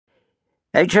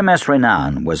HMS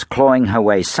Renown was clawing her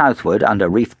way southward under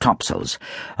reefed topsails,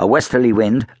 a westerly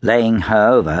wind laying her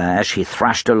over as she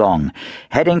thrashed along,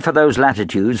 heading for those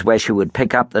latitudes where she would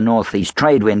pick up the northeast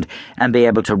trade wind and be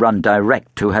able to run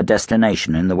direct to her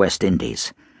destination in the West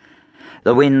Indies.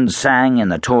 The wind sang in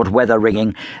the taut weather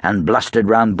rigging and blustered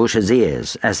round Bush's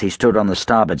ears as he stood on the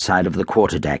starboard side of the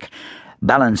quarterdeck,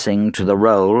 balancing to the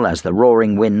roll as the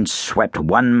roaring wind swept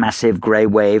one massive grey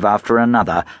wave after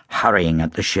another, hurrying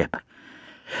at the ship.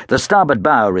 The starboard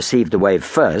bow received the wave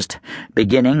first,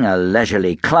 beginning a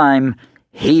leisurely climb,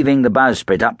 heaving the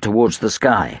bowsprit up towards the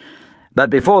sky. But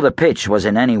before the pitch was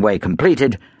in any way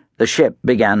completed, the ship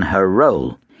began her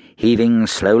roll, heaving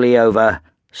slowly over,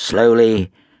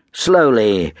 slowly,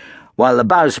 while the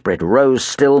bowsprit rose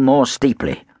still more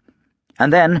steeply.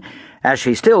 And then, as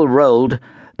she still rolled,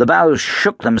 the bows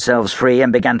shook themselves free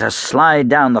and began to slide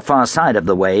down the far side of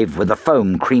the wave with the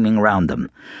foam creaming round them.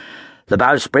 The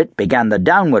bowsprit began the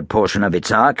downward portion of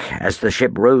its arc as the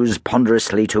ship rose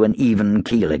ponderously to an even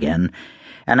keel again,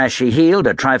 and as she heeled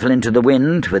a trifle into the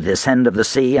wind with the send of the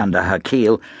sea under her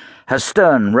keel, her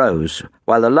stern rose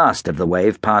while the last of the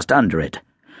wave passed under it.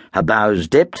 Her bows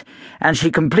dipped, and she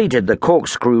completed the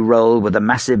corkscrew roll with the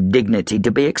massive dignity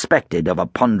to be expected of a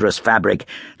ponderous fabric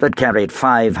that carried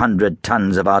 500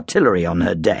 tons of artillery on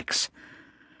her decks.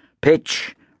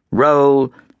 Pitch,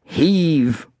 roll,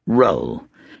 heave, roll.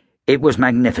 It was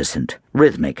magnificent,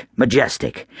 rhythmic,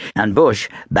 majestic, and Bush,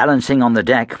 balancing on the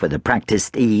deck with the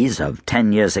practised ease of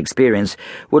 10 years' experience,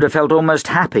 would have felt almost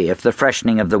happy if the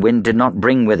freshening of the wind did not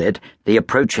bring with it the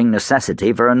approaching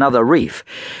necessity for another reef,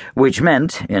 which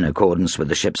meant, in accordance with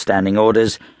the ship's standing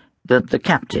orders, that the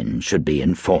captain should be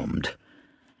informed.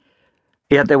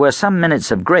 Yet there were some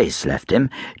minutes of grace left him,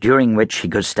 during which he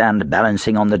could stand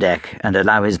balancing on the deck and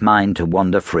allow his mind to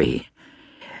wander free.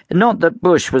 Not that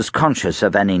Bush was conscious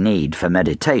of any need for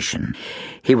meditation.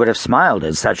 He would have smiled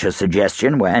at such a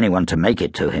suggestion were anyone to make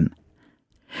it to him.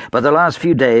 But the last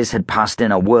few days had passed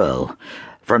in a whirl.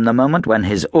 From the moment when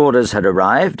his orders had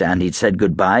arrived and he'd said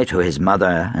goodbye to his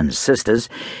mother and sisters,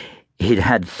 he'd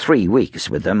had 3 weeks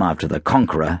with them after the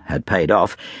Conqueror had paid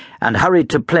off, and hurried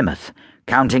to Plymouth,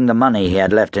 counting the money he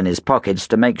had left in his pockets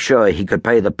to make sure he could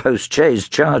pay the post-chaise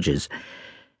charges.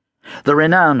 The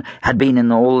Renown had been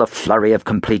in all the flurry of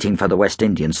completing for the West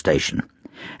Indian station,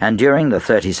 and during the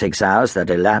 36 hours that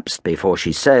elapsed before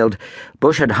she sailed,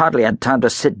 Bush had hardly had time to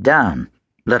sit down,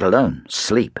 let alone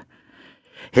sleep.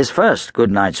 His first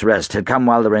good night's rest had come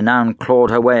while the Renown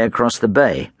clawed her way across the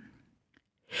bay.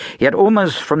 Yet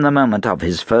almost from the moment of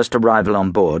his first arrival on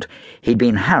board, he'd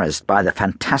been harassed by the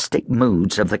fantastic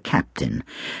moods of the captain,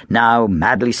 now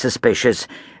madly suspicious,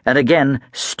 and again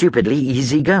stupidly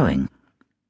easy-going.